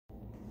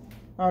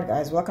Alright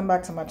guys, welcome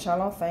back to my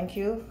channel. Thank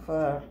you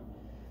for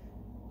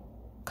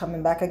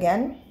coming back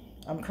again.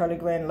 I'm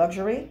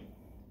Curlygrayinluxury,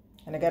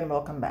 and again,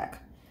 welcome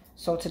back.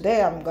 So today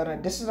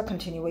this is a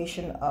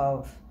continuation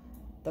of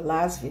the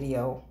last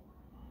video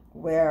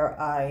where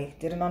I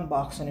did an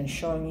unboxing and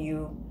showing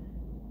you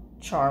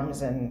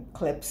charms and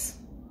clips.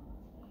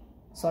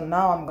 So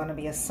now I'm going to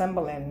be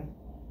assembling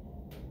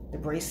the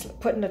bracelet,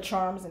 putting the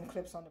charms and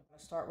clips on. To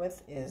start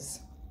with is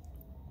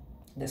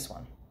this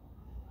one.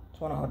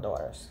 It's one of her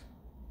daughters.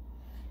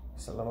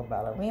 It's a little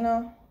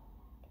ballerina.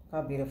 Look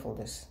how beautiful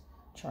this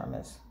charm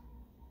is.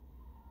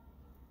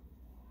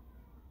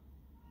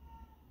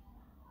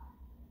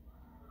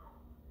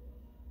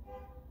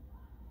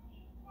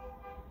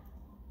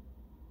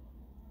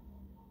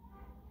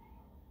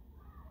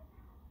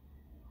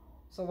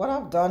 So what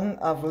I've done,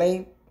 I've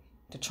laid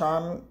the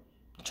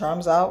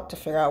charms out to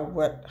figure out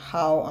what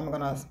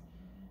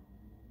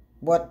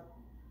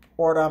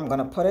order I'm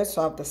gonna put it.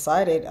 So I've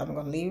decided I'm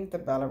gonna leave the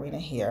ballerina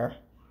here,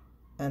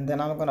 and then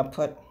I'm gonna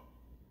put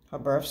her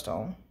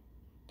birthstone,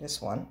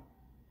 this one.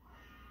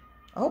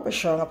 I hope it's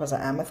showing up as an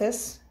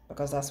amethyst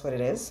because that's what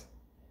it is.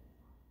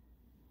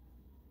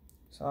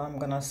 So I'm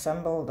gonna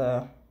assemble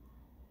the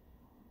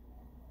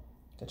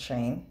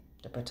chain,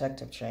 the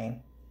protective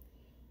chain.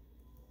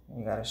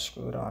 You gotta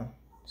screw it on.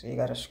 So you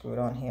gotta screw it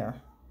on here.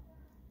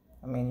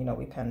 I mean, you know,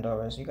 we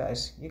Pandoras, you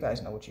guys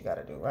know what you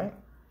gotta do, right?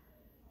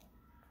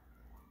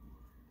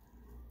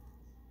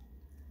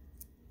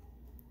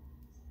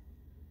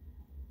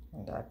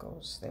 And that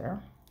goes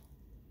there.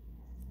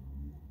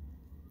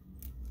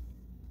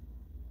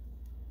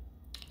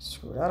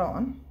 Screw that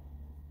on.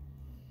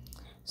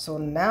 So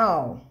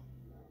now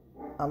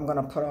I'm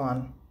gonna put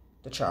on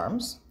the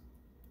charms.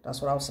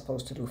 That's what I was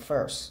supposed to do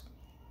first.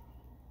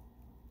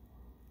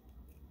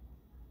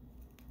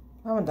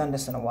 I haven't done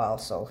this in a while,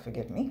 so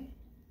forgive me.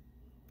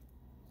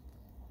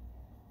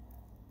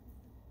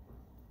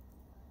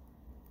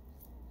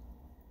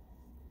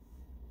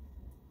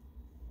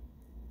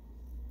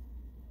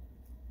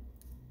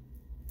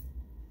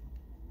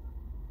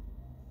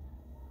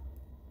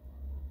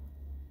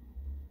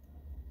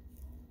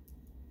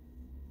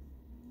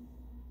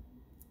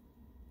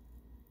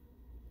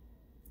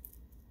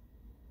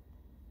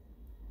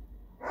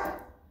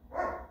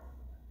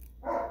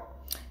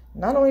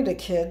 Not only the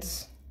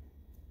kids,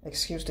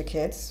 excuse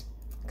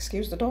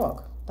the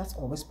dog. That's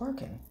always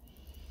barking.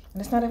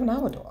 And it's not even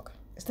our dog.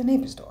 It's the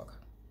neighbor's dog.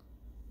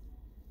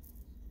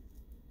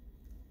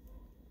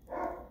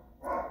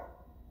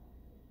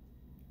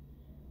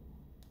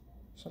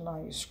 So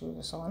now you screw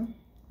this on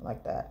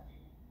like that.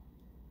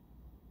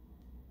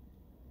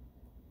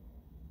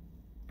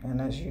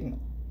 And as you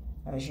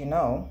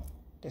know,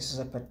 this is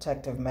a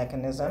protective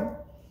mechanism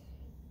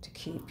to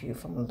keep you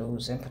from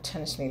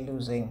potentially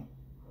losing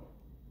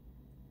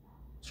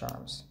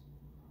charms.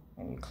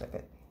 And you clip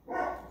it.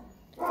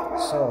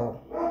 So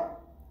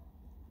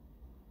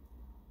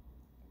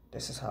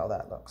this is how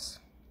that looks.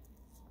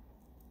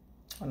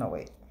 Oh no,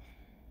 wait.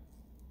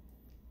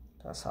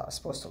 That's how it's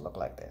supposed to look,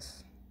 like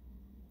this.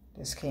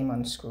 This came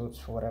unscrewed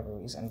for whatever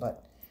reason,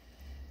 but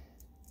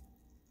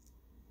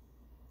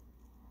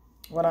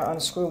when I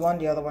unscrew one,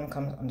 the other one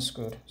comes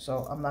unscrewed.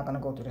 So I'm not gonna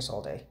go through this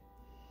all day.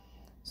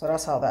 So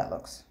that's how that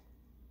looks.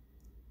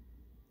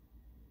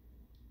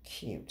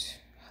 Cute.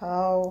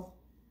 How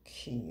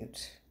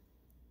cute.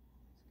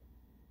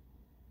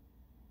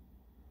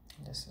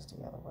 This is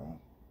the other way.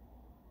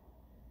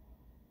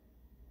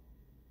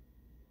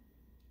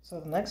 So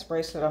the next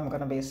bracelet I'm going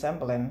to be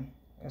assembling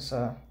is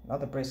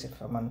another bracelet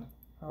from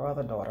her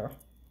other daughter.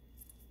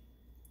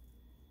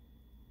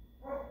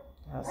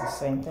 It has the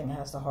same thing, it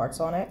has the hearts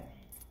on it.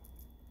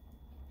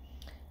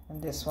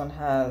 And this one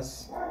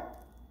has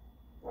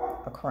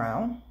a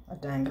crown, a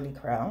dangly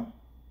crown.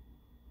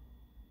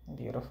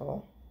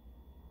 Beautiful.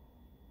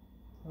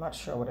 I'm not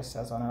sure what it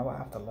says on it. I will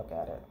have to look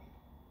at it.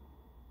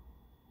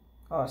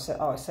 Oh,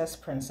 it says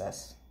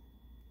princess.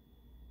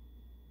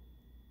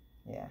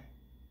 Yeah.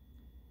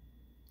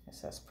 It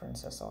says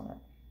princess on it.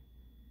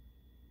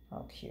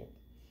 How cute.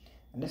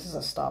 And this is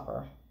a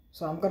stopper.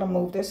 So I'm going to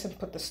move this and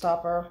put the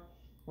stopper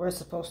where it's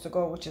supposed to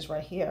go, which is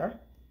right here.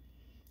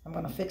 I'm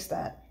going to fix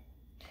that.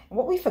 And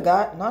what we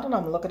forgot, now that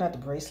I'm looking at the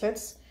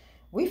bracelets,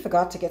 we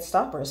forgot to get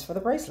stoppers for the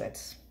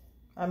bracelets.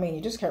 I mean,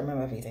 you just can't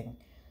remember everything.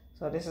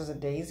 So this is a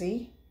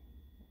daisy,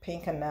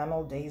 pink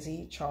enamel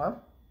daisy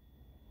charm.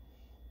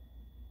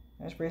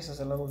 This bracelet is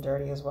a little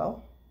dirty as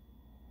well.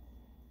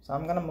 So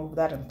I'm gonna move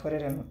that and put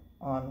it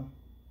on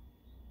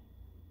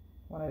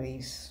one of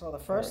these. So the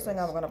first thing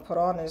I'm gonna put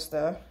on is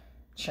the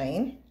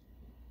chain.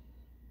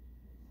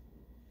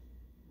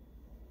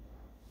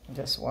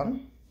 This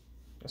one.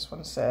 This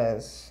one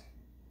says,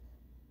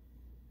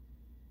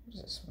 what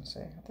does this one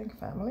say? I think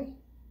family.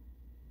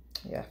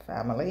 Yeah,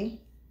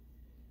 family.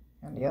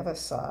 And the other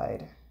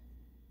side,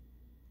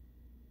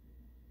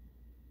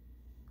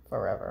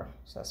 forever.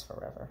 Says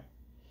forever.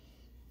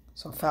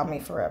 So family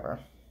forever.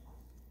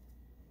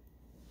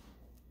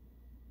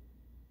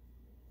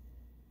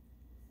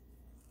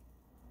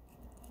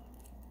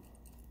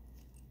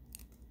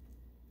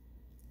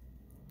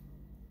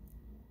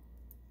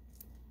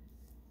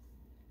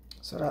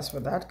 So that's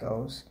where that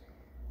goes.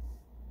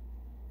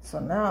 So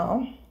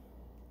now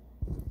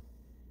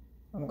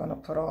I'm gonna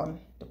put on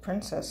the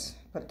princess,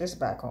 put this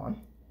back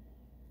on.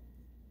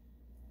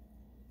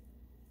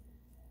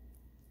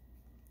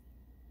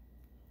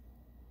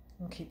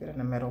 And keep it in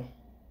the middle.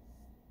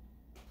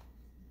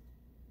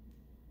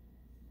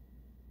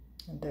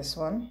 And this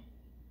one,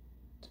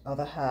 the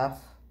other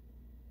half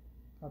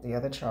of the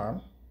other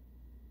charm.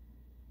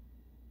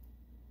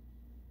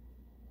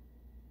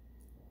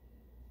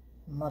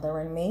 Mother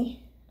and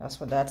me, that's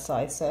what that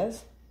side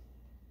says.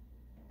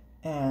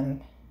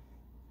 And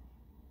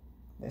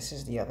this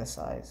is the other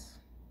side.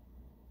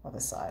 Other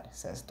side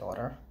says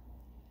daughter.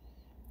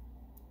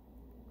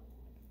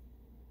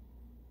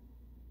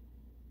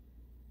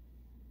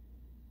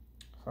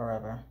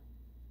 Forever.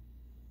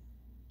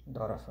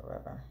 Daughter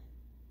forever.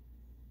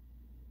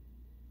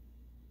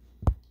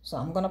 So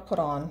I'm gonna put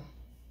on,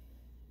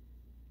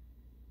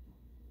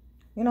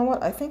 you know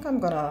what? I think I'm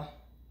gonna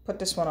put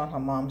this one on her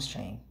mom's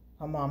chain,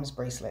 her mom's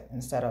bracelet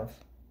instead of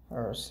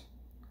hers,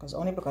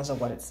 only because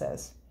of what it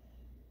says.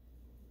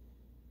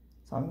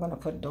 So I'm gonna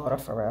put daughter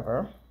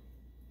forever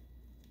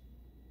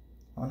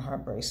on her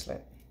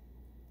bracelet.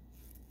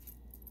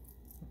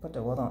 Put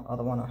the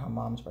other one on her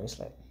mom's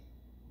bracelet.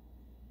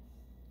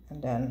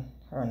 And then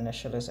her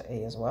initial is an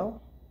A as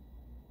well.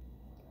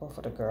 Both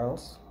of the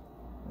girls'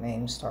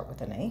 names start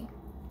with an A.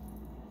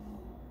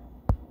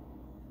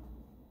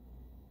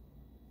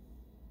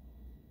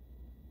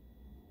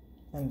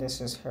 And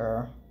this is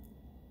her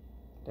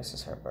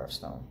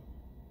birthstone.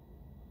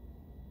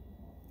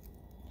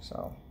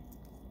 So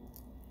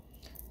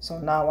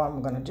now what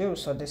I'm gonna do,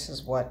 so this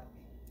is what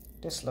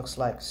this looks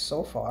like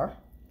so far.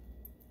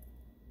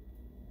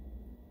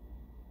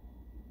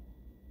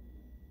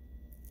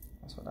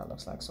 That's what that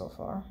looks like so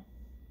far.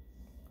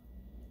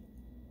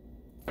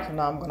 So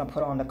now I'm gonna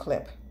put on the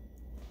clip.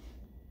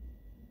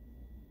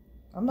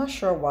 I'm not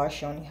sure why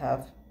she only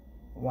have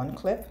one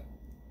clip.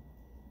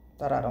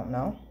 That I don't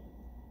know.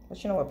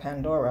 But you know what,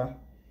 Pandora,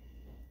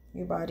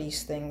 you buy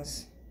these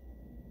things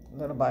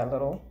little by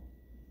little.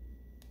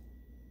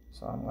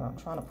 So I'm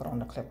trying to put on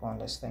the clip on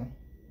this thing.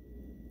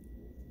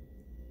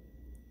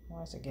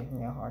 Why is it giving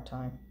me a hard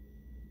time?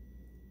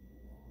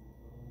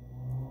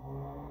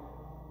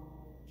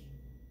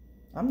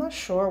 I'm not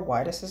sure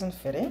why this isn't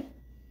fitting.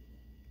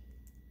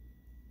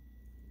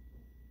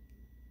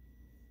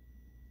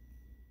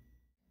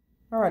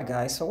 Alright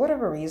guys, for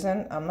whatever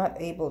reason, I'm not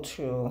able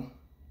to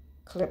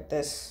clip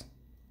this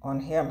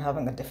on here. I'm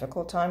having a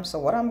difficult time. So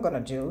what I'm going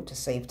to do to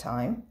save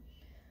time,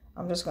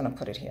 I'm just going to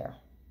put it here.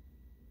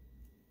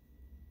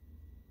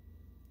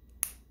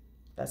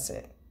 That's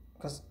it.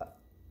 Because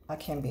I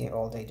can't be here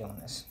all day doing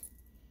this.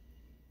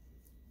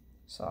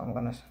 So I'm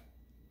going to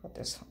put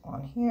this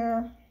on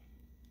here.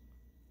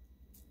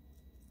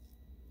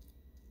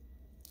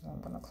 I'm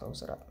going to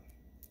close it up.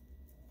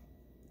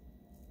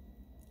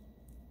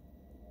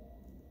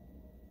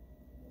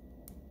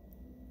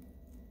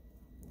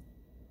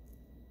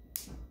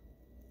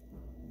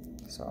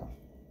 So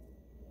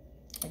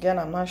again,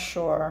 I'm not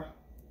sure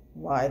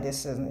why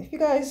this isn't. If you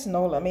guys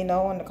know, let me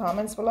know in the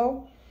comments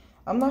below.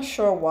 I'm not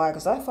sure why,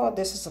 because I thought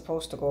this is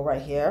supposed to go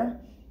right here.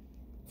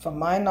 From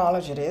my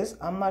knowledge, it is.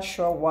 I'm not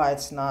sure why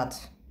it's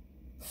not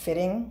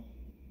fitting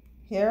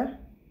here.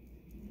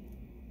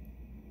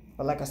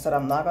 But like I said,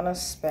 I'm not gonna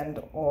spend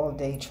all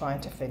day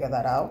trying to figure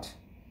that out.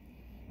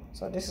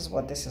 So this is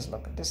what this is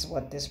look. This is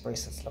what this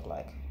bracelets look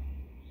like.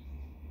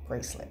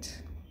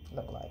 Bracelet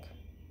look like.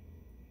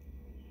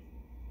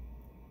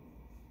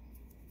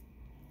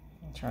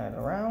 Turn it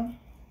around,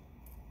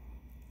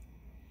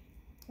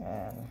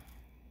 and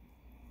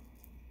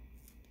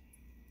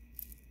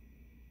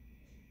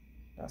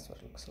that's what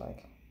it looks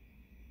like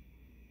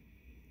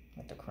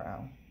with the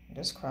crown.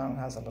 This crown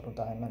has a little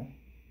diamond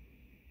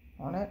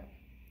on it,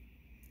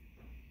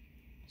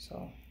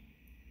 so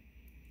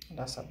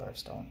that's a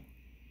birthstone.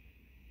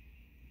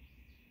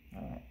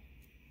 All right.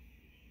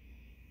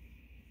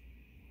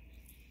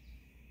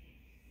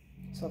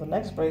 So the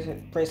next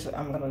bracelet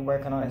I'm going to be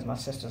working on is my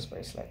sister's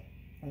bracelet.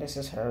 And this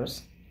is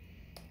hers.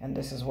 And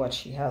this is what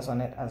she has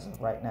on it as of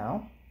right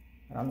now.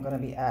 And I'm going to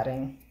be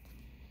adding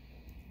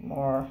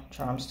more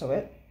charms to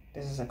it.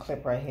 This is a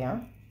clip right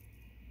here.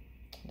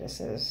 This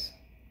is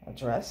a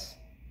dress.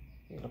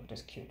 You look at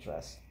this cute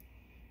dress.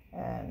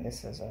 And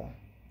this is a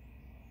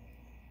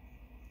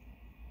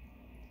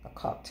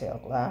cocktail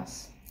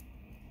glass.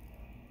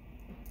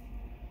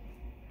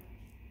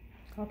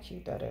 How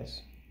cute that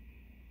is.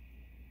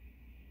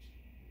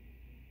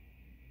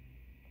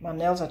 My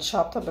nails are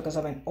chopped up because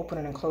I've been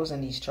opening and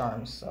closing these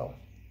charms, so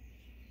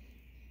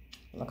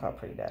look how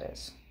pretty that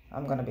is.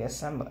 I'm going to be like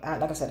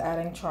I said,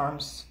 adding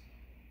charms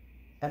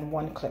and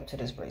one clip to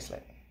this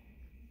bracelet.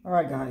 All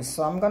right, guys,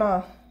 so I'm going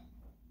to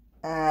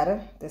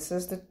add, this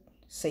is the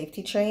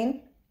safety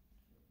chain,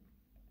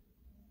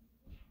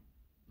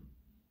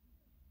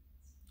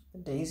 the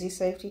daisy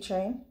safety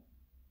chain.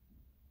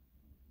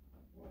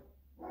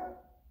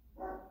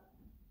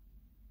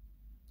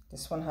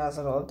 This one has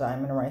a little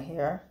diamond right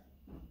here.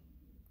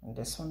 And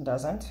this one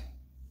doesn't.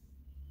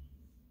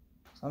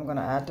 So I'm going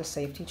to add the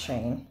safety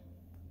chain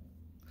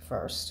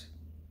first.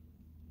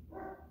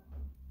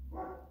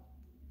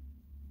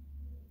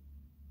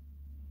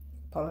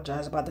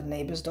 Apologize about the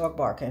neighbor's dog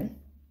barking.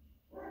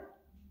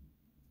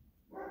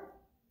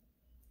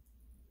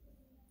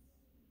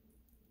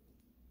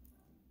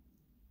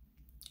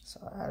 So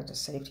I added the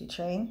safety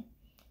chain.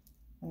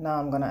 And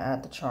now I'm going to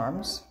add the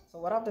charms. So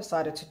what I've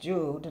decided to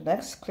do, the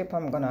next clip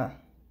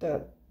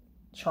the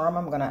charm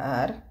I'm going to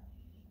add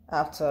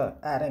after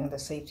adding the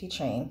safety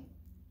chain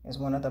is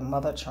one of the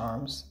mother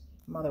charms,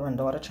 mother and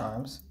daughter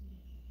charms,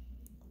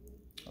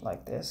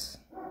 like this.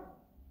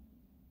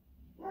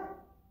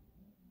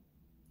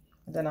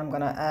 And then I'm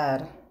going to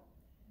add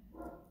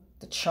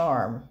the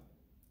charm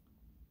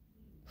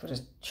for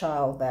the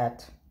child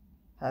that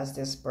has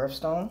this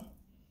birthstone.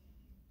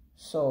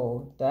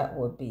 So that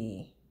would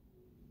be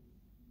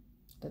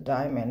the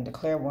diamond, the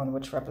clear one,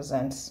 which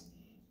represents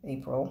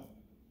April.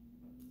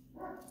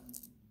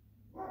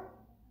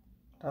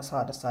 That's how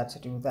I decided to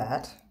do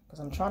that, because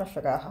I'm trying to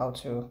figure out how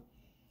to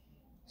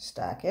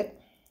stack it.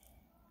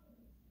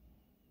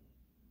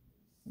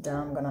 Then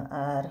I'm going to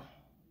add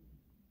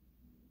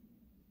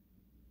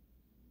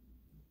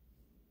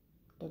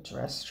the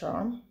dress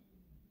charm.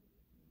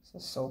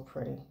 This is so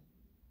pretty.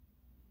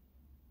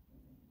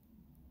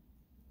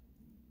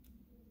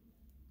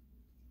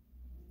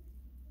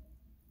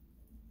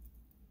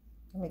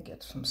 Let me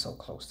get from so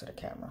close to the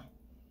camera.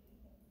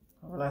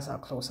 I realized how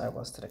close I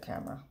was to the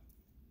camera.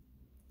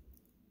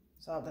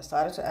 So I've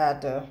decided to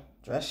add the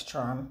dress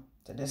charm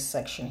to this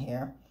section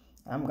here.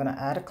 I'm going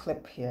to add a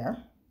clip here.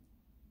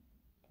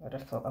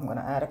 I'm going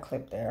to add a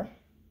clip there.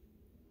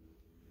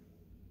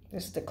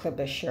 This is the clip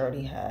that she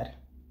already had.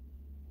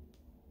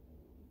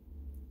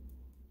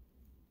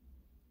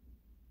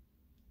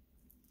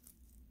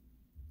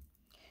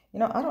 You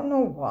know, I don't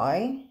know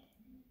why.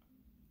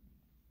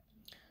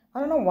 I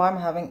don't know why I'm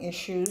having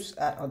issues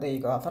oh, there you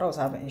go. I thought I was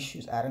having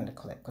issues adding the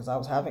clip because I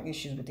was having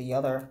issues with the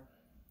other,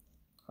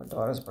 her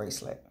daughter's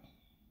bracelet,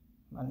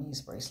 my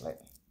niece's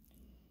bracelet.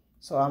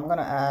 So I'm going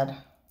to add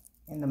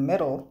in the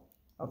middle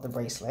of the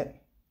bracelet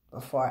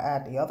before I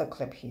add the other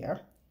clip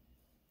here.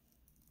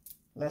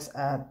 Let's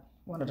add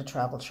one of the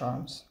travel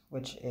charms,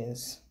 which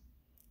is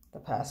the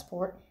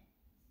passport.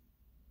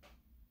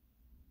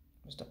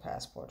 Here's the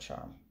passport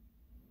charm.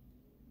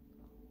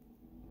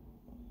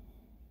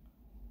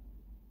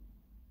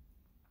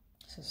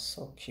 This is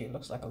so cute.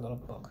 Looks like a little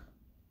book.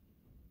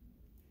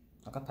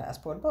 Like a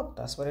passport book.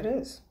 That's what it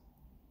is.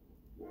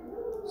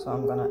 So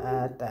I'm going to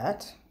add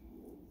that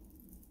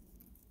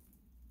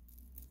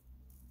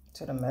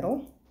to the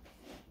middle.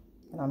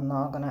 And I'm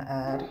now going to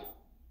add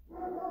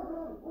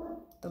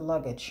the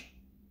luggage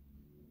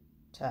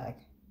tag.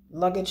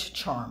 Luggage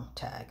charm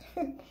tag.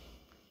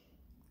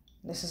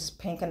 This is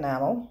pink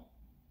enamel.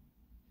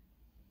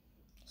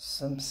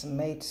 Some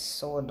made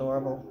so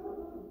adorable.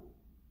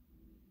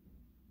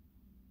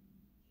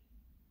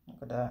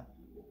 Look at that.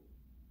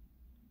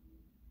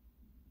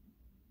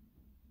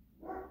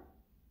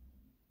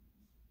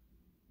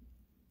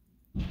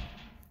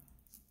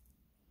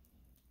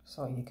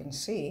 So you can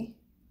see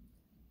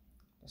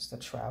it's the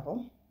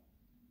travel.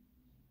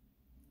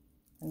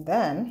 And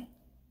then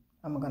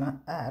I'm going to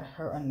add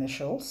her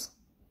initials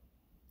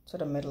to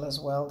the middle as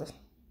well.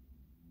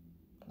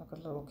 Look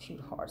at little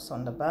cute hearts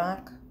on the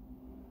back.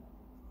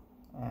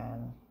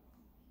 And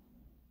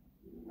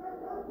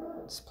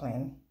it's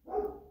plain.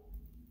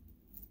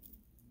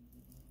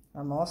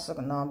 I'm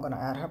going to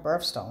add her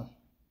birthstone,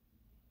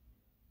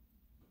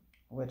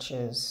 which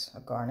is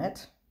a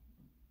garnet.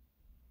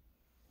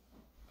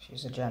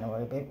 She's a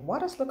January baby. Why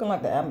does it looking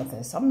like the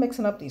amethyst? I'm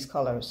mixing up these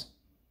colors.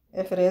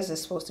 If it is,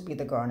 it's supposed to be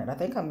the garnet. I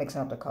think I'm mixing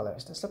up the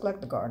colors. This look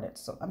like the garnet.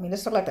 So, I mean,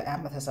 this look like the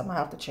amethyst. I'm going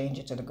to have to change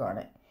it to the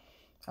garnet.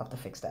 I have to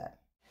fix that.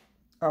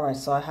 All right,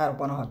 so I had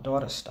one of her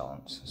daughter's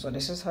stones. So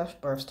this is her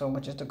birthstone,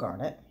 which is the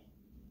garnet.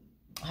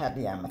 I had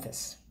the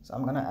amethyst. So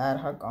I'm going to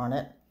add her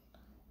garnet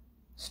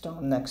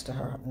stone next to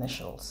her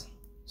initials.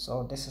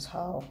 So this is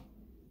how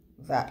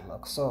that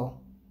looks.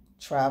 So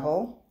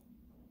travel,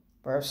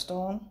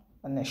 birthstone,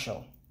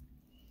 initial.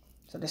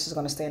 So this is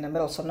going to stay in the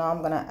middle. So now I'm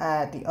going to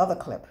add the other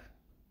clip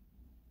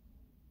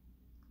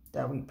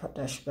that we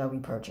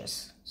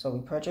purchased. So we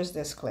purchased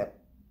this clip.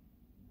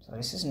 So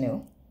this is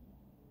new.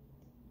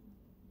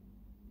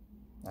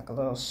 Like a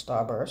little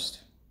starburst.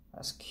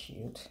 That's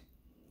cute.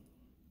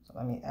 So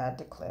let me add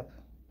the clip.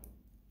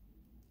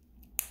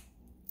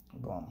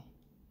 Boom.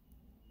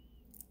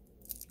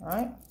 All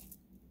right.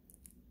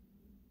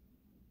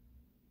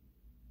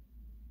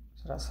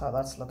 So that's how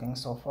that's looking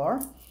so far.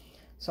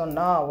 So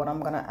now what I'm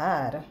going to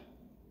add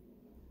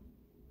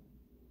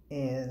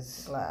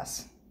is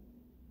glass.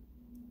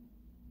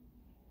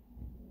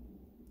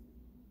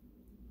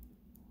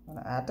 I'm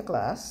going to add the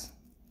glass.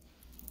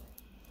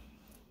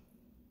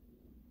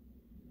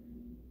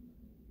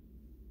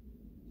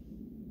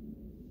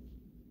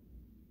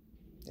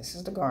 This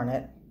is the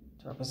garnet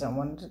to represent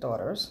one of the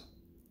daughters.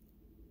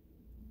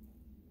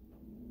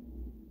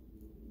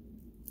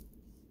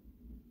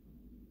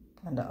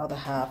 And the other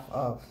half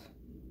of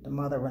the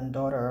mother and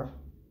daughter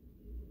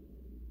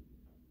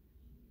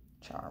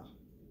charm.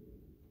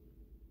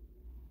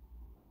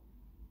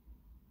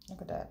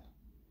 Look at that.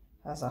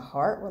 Has a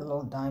heart with a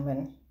little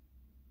diamond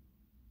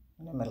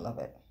in the middle of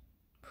it.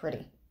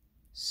 Pretty.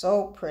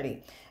 So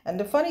pretty. And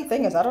the funny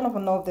thing is, I don't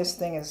even know if this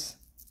thing is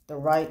the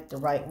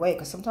right way,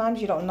 because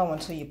sometimes you don't know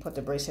until you put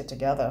the bracelet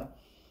together.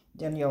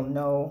 Then you'll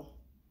know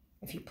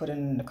if you put it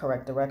in the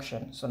correct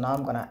direction. So now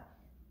I'm gonna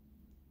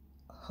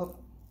hook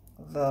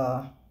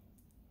the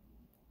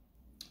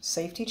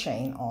safety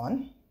chain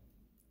on.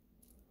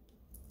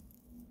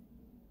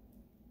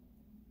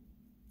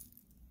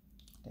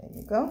 There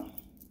you go.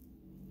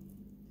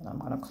 And I'm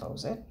gonna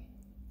close it.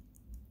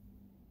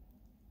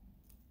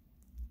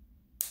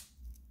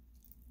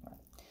 Right.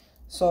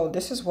 So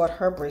this is what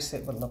her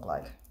bracelet would look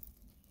like.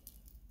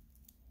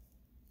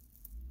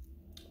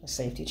 A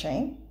safety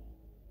chain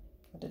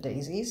with the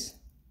daisies,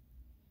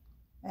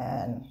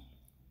 and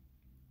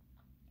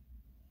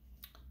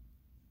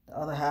the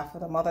other half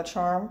of the mother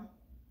charm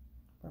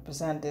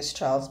represent this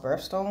child's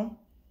birthstone,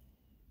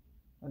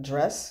 a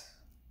dress,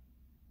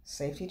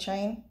 safety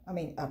chain,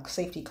 a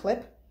safety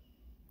clip,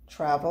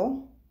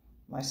 travel,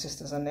 my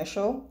sister's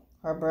initial,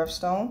 her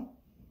birthstone,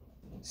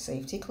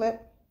 safety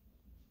clip,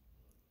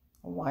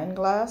 a wine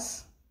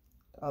glass,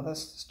 the other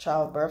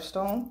child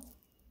birthstone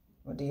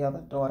with the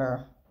other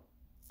daughter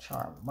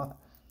charm.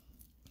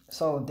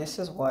 So this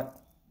is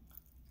what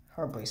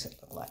her bracelet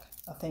looked like.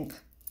 I think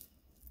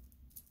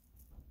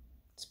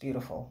it's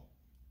beautiful.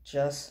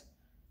 Just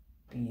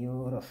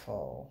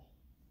beautiful.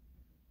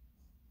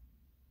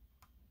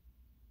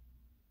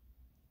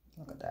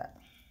 Look at that.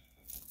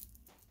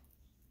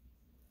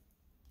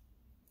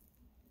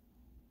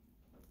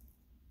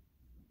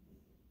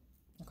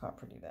 Look how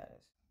pretty that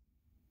is.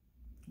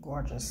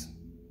 Gorgeous.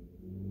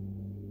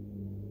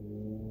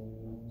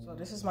 So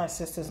this is my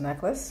sister's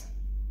necklace,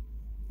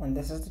 and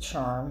this is the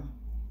charm.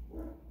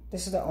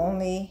 This is the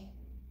only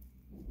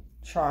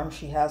charm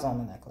she has on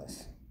the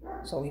necklace.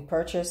 So we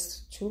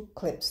purchased 2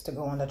 clips to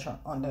go on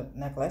the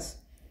necklace.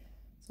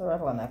 It's a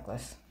regular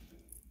necklace.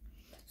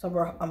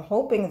 So I'm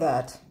hoping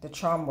that the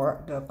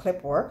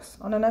clip works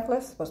on the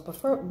necklace. But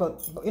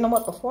you know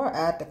what? Before I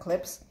add the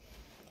clips,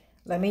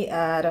 let me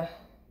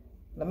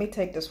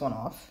take this one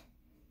off,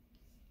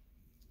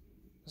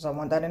 because I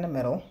want that in the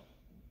middle.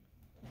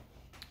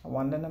 I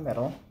want it in the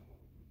middle.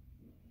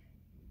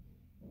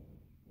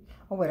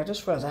 Oh wait, I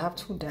just realized I have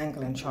 2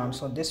 dangling charms,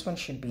 so this one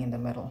should be in the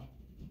middle.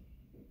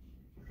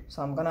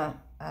 So I'm gonna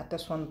add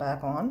this one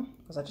back on,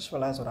 because I just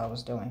realized what I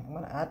was doing. I'm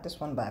gonna add this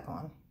one back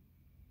on.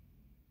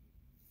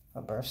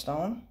 A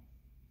birthstone.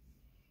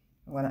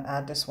 I'm gonna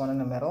add this one in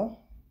the middle.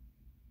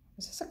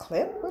 Is this a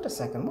clip? Wait a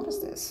second, what is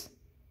this?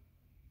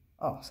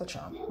 Oh, it's a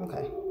charm,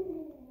 okay.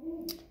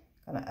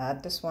 Gonna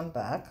add this one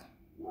back.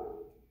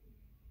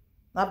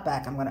 Not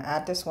back, I'm gonna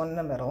add this one in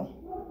the middle.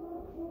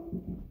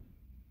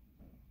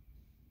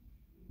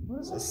 What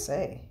does this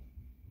say?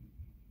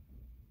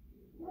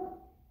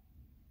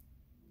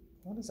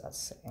 What does that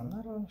say? I'm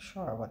not even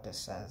sure what this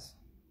says.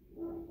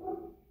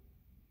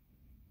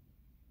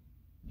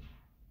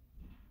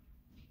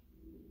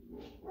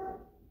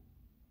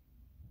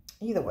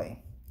 Either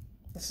way,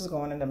 this is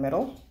going in the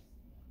middle.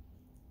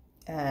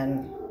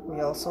 And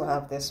we also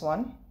have this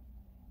one.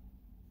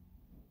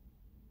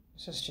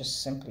 This is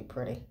just simply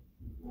pretty.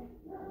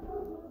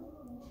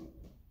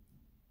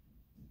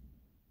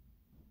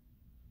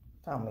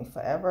 Found me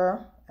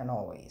forever and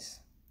always.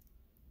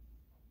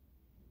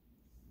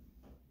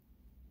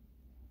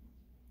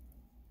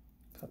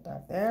 Put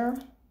that there.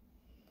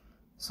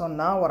 So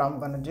now what I'm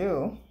gonna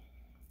do,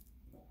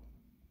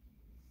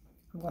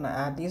 I'm gonna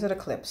add, these are the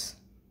clips.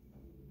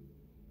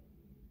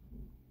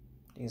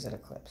 These are the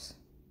clips.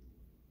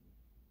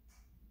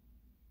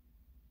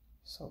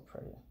 So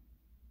pretty.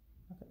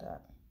 Look at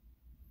that.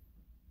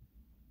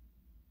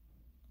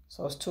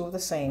 So it's 2 of the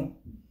same.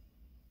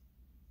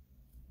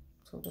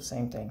 2 of the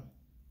same thing.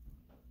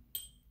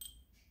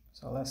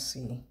 So let's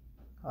see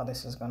how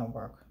this is gonna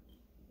work.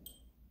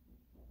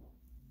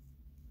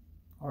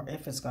 Or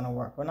if it's gonna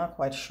work. We're not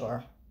quite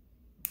sure.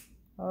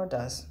 Oh, it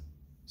does.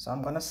 So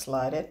I'm gonna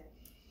slide it.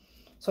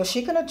 So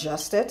she can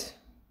adjust it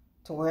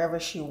to wherever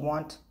she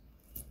wants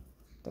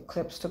the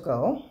clips to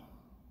go.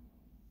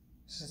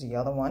 This is the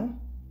other one.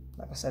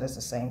 Like I said, it's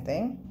the same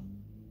thing.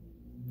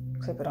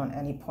 Clip it on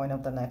any point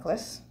of the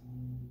necklace.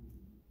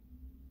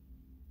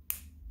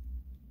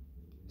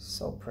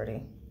 So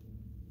pretty.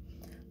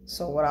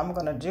 So what I'm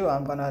gonna do,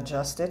 I'm gonna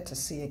adjust it to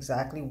see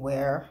exactly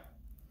where.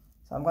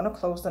 So I'm gonna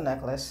close the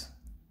necklace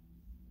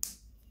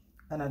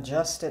and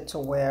adjust it to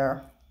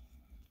where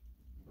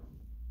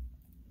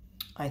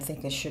I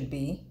think it should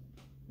be.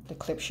 The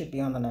clip should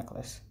be on the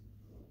necklace.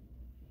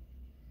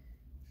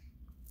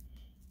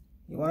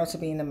 You want it to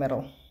be in the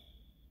middle.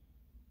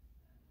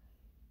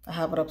 I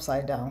have it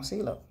upside down.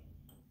 See, look.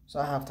 So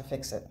I have to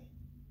fix it.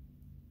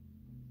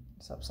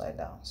 It's upside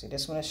down. See,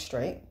 this one is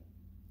straight.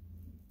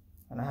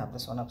 And I have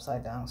this one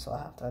upside down, so I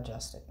have to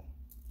adjust it.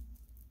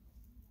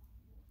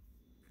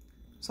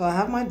 So I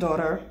have my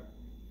daughter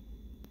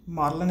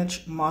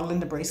modeling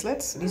the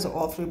bracelets. These are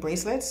all 3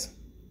 bracelets.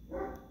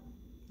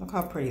 Look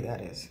how pretty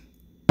that is.